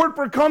the word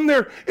for come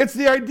there, it's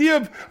the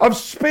idea of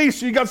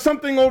space. So you got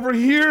something over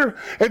here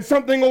and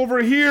something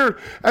over here,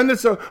 and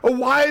it's a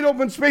wide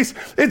open space.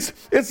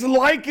 It's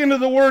likened to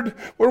the word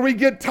where we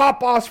get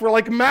topos for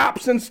like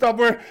maps and stuff,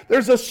 where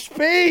there's a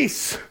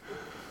space.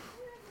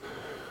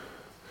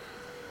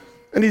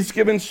 And he's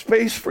given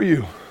space for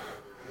you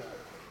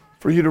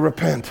to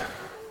repent.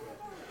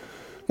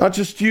 Not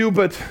just you,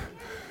 but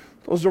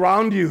those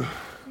around you.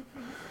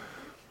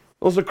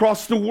 Those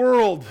across the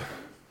world.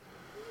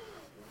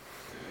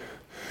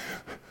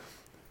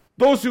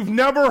 Those who've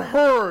never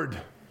heard.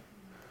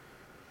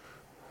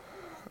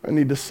 I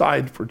need to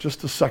side for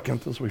just a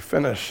second as we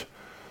finish.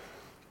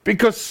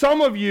 Because some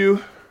of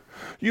you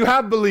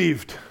have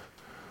believed.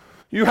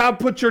 You have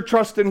put your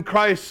trust in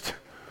Christ.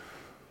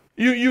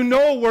 You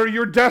know where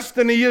your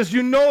destiny is.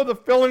 You know the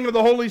filling of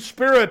the Holy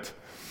Spirit.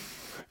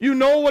 You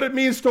know what it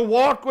means to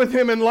walk with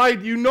him in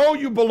light. You know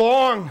you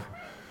belong.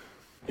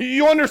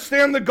 You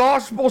understand the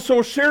gospel,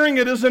 so sharing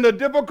it isn't a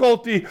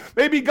difficulty.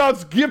 Maybe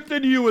God's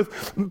gifted you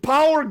with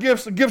power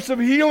gifts of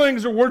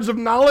healings or words of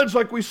knowledge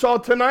like we saw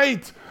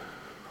tonight.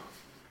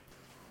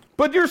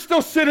 But you're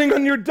still sitting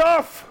on your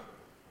duff.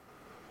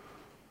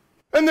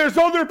 And there's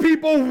other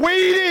people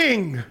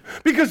waiting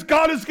because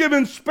God has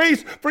given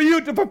space for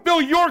you to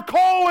fulfill your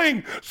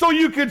calling so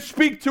you can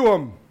speak to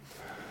them.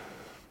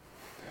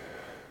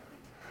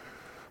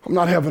 I'm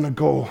not having a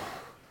go.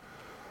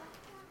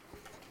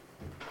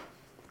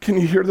 Can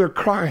you hear their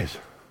cries?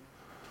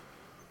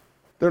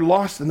 They're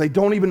lost and they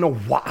don't even know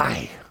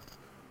why.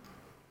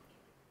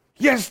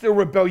 Yes, they're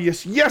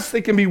rebellious. Yes, they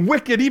can be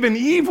wicked, even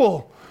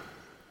evil.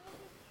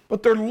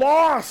 But they're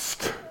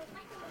lost.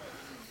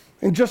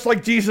 And just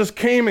like Jesus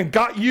came and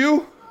got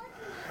you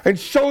and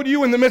showed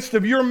you in the midst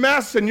of your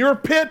mess and your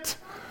pit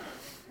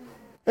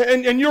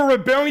and your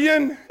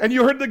rebellion, and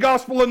you heard the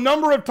gospel a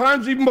number of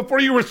times even before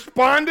you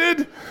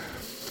responded,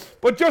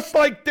 but just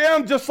like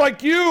them, just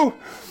like you,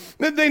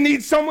 they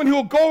need someone who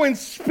will go and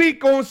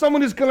speak, or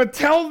someone who's going to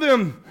tell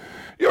them.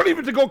 You don't even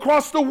have to go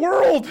across the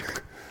world.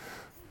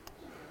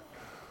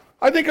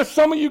 I think of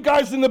some of you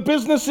guys in the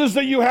businesses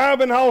that you have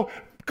and how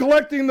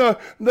collecting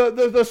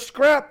the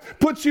scrap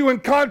puts you in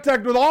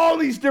contact with all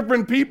these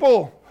different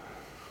people.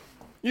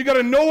 You got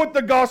to know what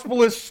the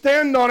gospel is,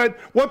 stand on it.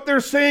 What they're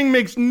saying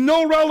makes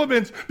no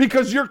relevance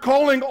because you're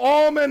calling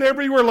all men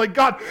everywhere like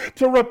God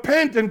to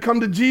repent and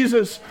come to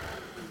Jesus.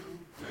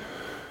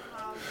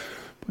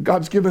 But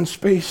God's given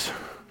space,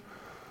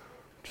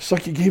 just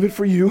like he gave it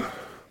for you.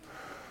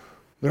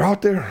 They're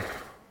out there.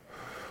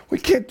 We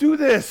can't do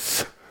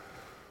this.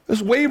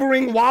 This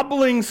wavering,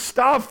 wobbling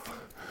stuff.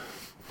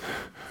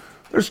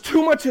 There's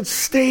too much at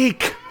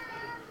stake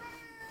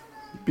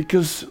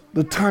because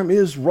the time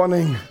is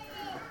running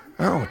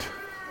out.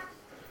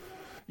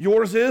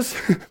 Yours is,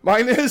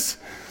 mine is.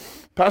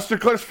 Pastor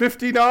Claire's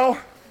 50 now.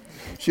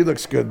 She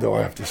looks good though,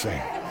 I have to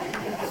say.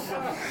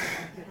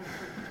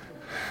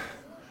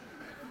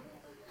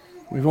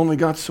 We've only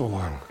got so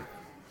long.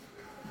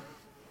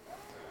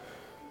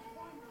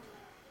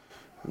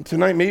 And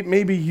tonight,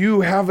 maybe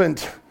you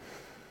haven't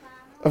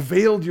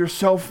availed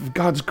yourself of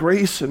God's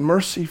grace and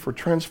mercy for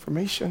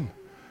transformation.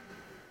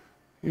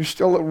 You're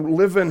still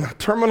living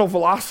terminal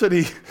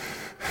velocity,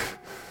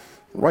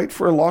 right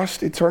for a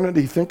lost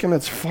eternity, thinking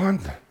it's fun.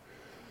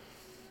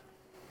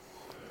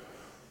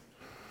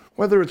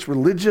 Whether it's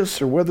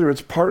religious or whether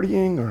it's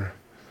partying, or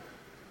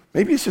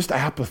maybe it's just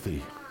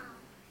apathy.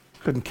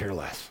 Couldn't care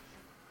less.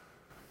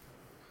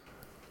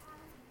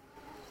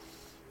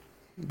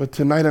 But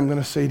tonight I'm going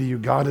to say to you,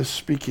 God is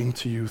speaking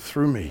to you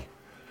through me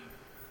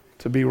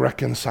to be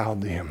reconciled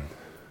to him.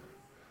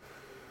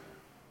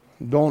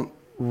 Don't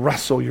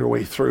wrestle your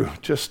way through.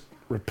 Just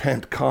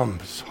repent, come,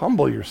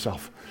 humble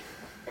yourself.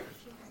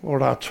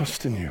 Lord, I'll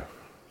trust in you.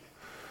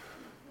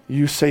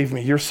 You save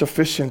me. You're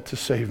sufficient to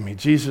save me.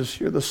 Jesus,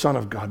 you're the Son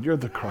of God. You're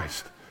the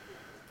Christ.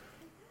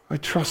 I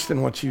trust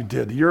in what you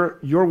did. Your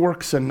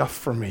work's enough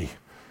for me.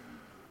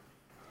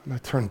 And I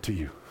turn to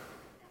you.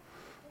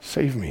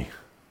 Save me.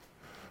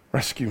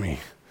 Rescue me.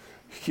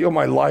 Heal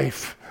my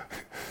life.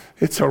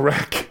 It's a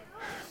wreck.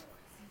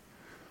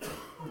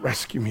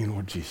 Rescue me,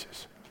 Lord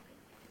Jesus.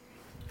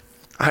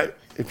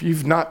 If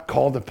you've not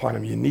called upon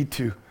him, you need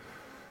to.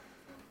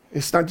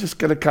 It's not just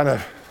going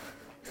to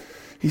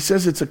he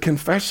says it's a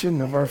confession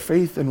of our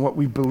faith and what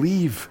we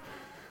believe.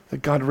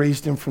 that God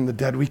raised him from the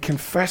dead. We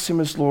confess him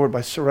as Lord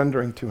by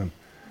surrendering to him.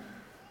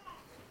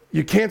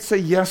 You can't say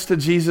yes to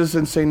Jesus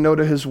and say no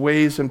to his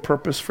ways and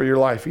purpose for your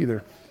life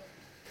either.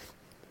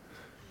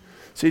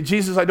 Say,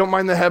 Jesus, I don't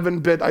mind the heaven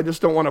bit, I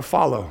just don't want to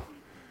follow.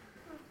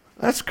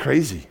 That's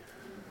crazy,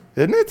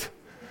 isn't it?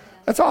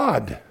 That's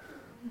odd.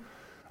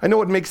 I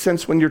know it makes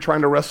sense when you're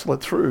trying to wrestle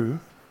it through,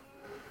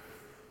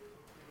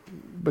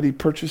 but he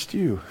purchased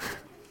you.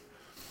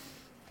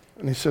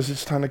 And he says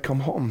it's time to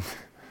come home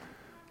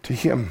to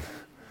him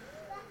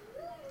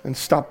and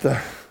stop the...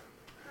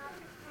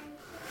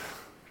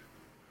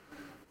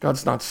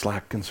 God's not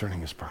slack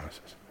concerning his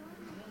promises.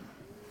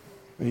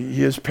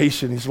 He is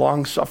patient. He's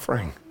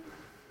long-suffering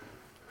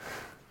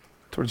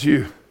towards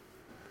you,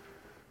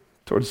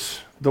 towards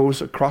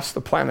those across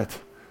the planet.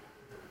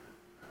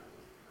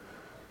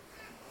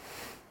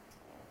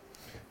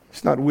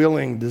 He's not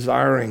willing,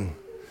 desiring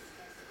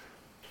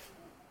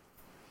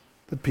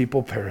that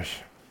people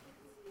perish,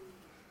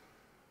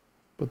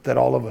 but that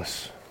all of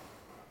us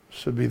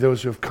should be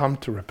those who have come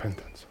to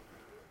repentance.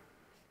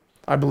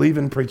 I believe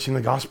in preaching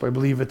the gospel. I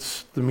believe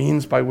it's the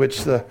means by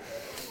which the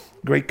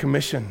Great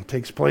Commission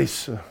takes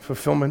place,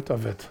 fulfillment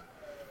of it.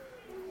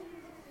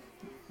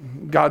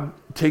 God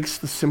takes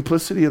the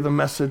simplicity of the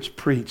message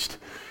preached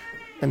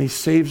and he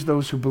saves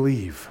those who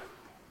believe.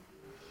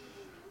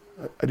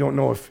 I don't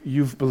know if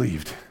you've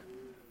believed.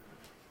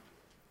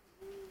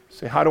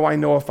 Say, how do I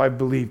know if I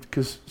believed?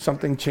 Because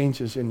something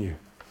changes in you.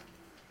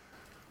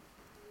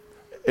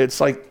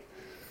 It's like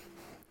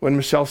when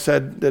Michelle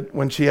said that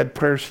when she had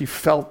prayer, she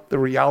felt the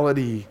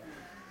reality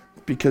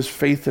because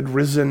faith had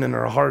risen in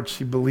her heart.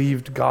 She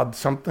believed God,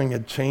 something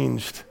had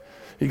changed.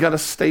 You got to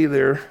stay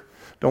there.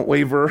 Don't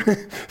waver.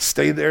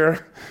 Stay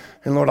there.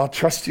 And Lord, I'll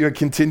trust you. I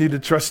continue to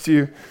trust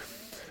you.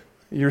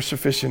 You're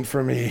sufficient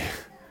for me.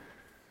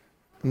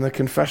 And the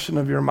confession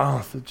of your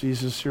mouth that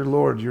Jesus, your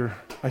Lord,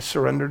 I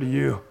surrender to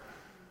you.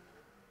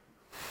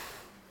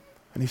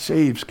 And he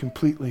saves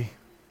completely.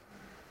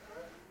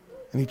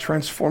 And he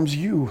transforms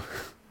you.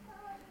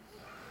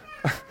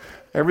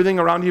 Everything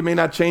around you may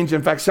not change.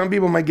 In fact, some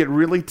people might get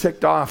really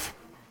ticked off.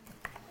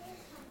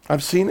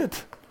 I've seen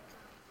it.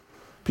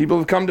 People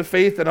have come to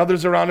faith and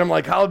others around them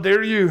like, how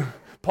dare you?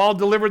 Paul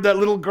delivered that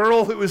little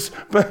girl who was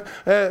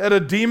at a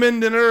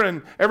demon in her,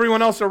 and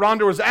everyone else around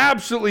her was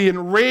absolutely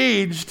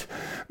enraged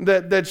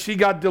that she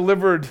got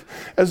delivered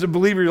as a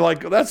believer. You're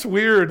like, that's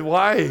weird.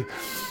 Why?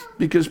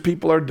 Because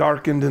people are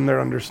darkened in their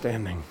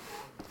understanding.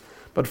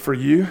 But for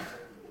you,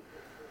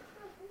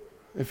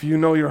 if you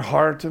know your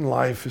heart and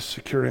life is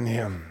secure in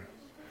him,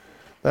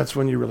 that's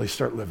when you really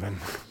start living.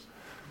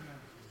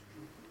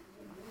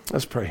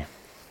 Let's pray.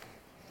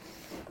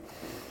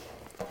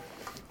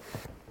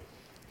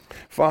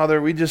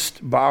 Father, we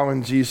just bow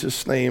in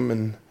Jesus' name,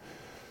 and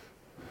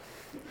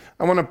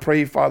I want to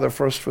pray, Father,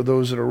 first for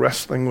those that are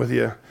wrestling with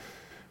you,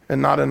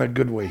 and not in a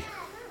good way.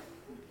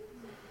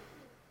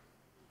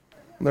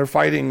 They're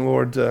fighting,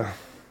 Lord, to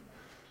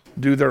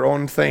do their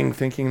own thing,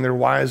 thinking they're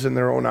wise in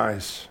their own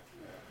eyes.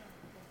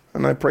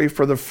 And I pray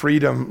for the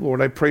freedom,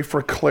 Lord. I pray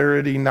for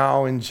clarity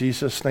now in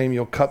Jesus' name.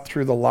 You'll cut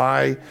through the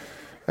lie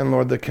and,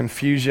 Lord, the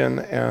confusion,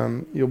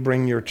 and you'll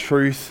bring your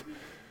truth,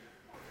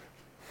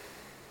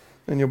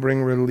 and you'll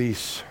bring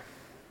release.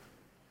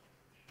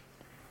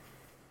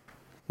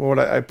 Lord,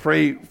 I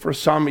pray for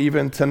some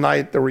even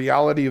tonight, the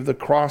reality of the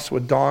cross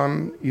would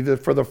dawn either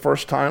for the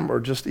first time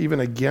or just even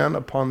again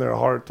upon their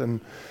heart.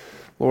 And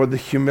Lord, the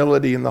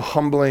humility and the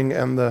humbling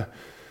and the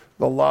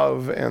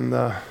love and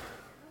the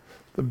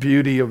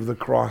beauty of the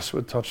cross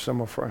would touch them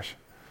afresh.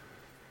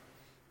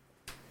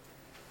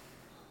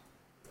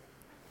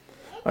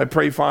 I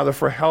pray, Father,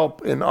 for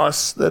help in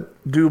us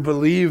that do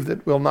believe,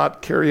 that will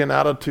not carry an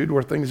attitude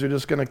where things are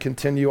just going to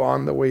continue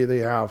on the way they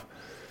have.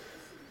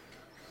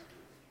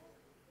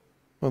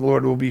 But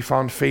Lord, we'll be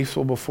found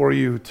faithful before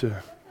you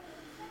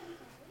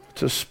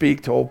to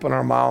speak, to open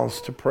our mouths,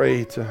 to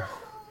pray, to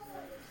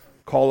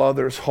call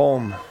others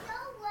home.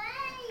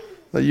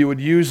 That you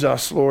would use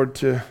us, Lord,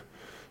 to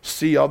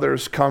see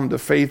others come to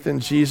faith in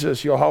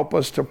Jesus. You'll help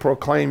us to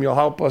proclaim. You'll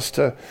help us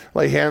to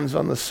lay hands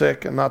on the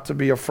sick and not to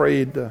be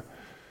afraid,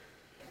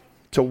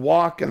 to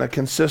walk in a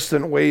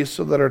consistent way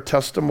so that our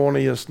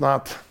testimony is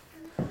not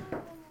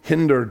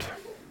hindered.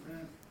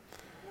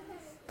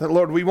 That,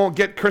 Lord, we won't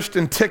get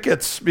Christian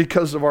tickets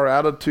because of our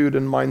attitude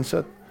and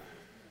mindset,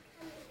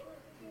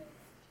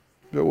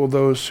 but will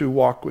those who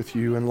walk with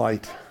you in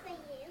light.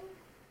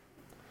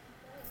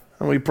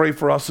 And we pray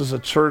for us as a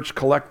church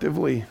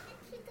collectively.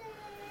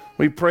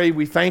 We pray,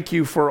 we thank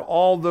you for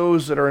all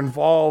those that are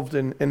involved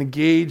and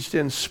engaged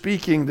in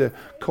speaking to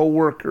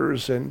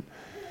co-workers and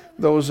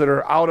those that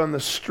are out on the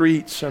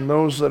streets and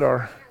those that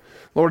are,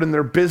 Lord, in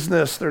their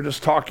business, they're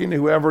just talking to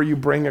whoever you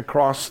bring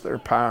across their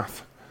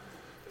path.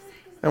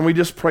 And we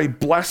just pray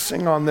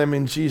blessing on them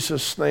in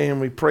Jesus' name.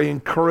 We pray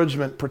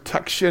encouragement,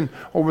 protection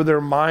over their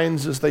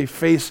minds as they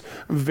face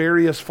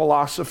various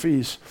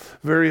philosophies,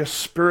 various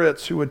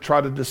spirits who would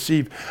try to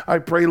deceive. I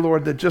pray,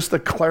 Lord, that just the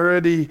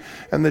clarity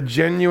and the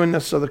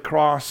genuineness of the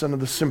cross and of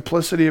the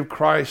simplicity of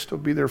Christ will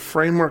be their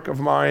framework of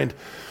mind.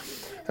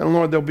 And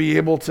Lord, they'll be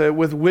able to,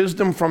 with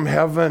wisdom from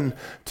heaven,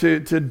 to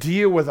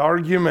deal with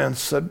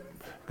arguments that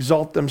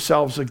exalt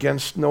themselves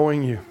against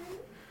knowing you.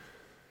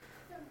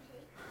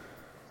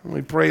 And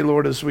we pray,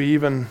 Lord, as we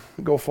even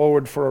go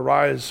forward for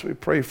Arise, we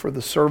pray for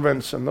the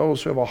servants and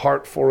those who have a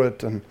heart for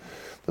it, and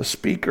the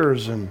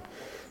speakers and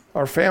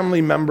our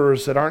family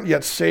members that aren't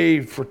yet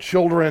saved, for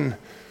children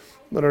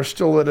that are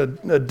still at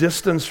a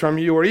distance from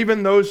you, or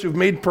even those who've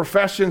made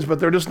professions but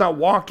they're just not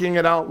walking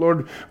it out.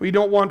 Lord, we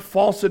don't want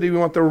falsity, we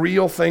want the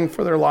real thing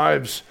for their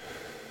lives.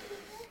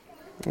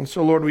 And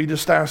so, Lord, we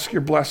just ask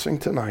your blessing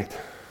tonight.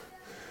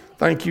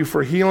 Thank you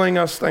for healing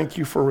us. Thank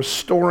you for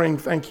restoring.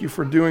 Thank you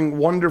for doing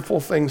wonderful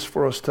things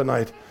for us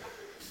tonight.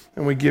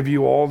 And we give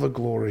you all the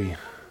glory.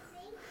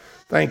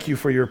 Thank you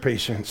for your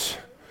patience.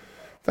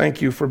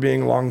 Thank you for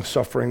being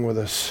long-suffering with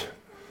us.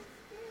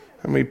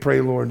 And we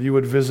pray, Lord, you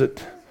would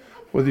visit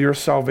with your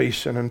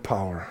salvation and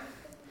power.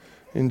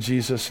 In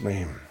Jesus'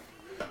 name,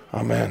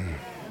 amen.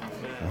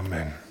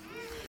 Amen.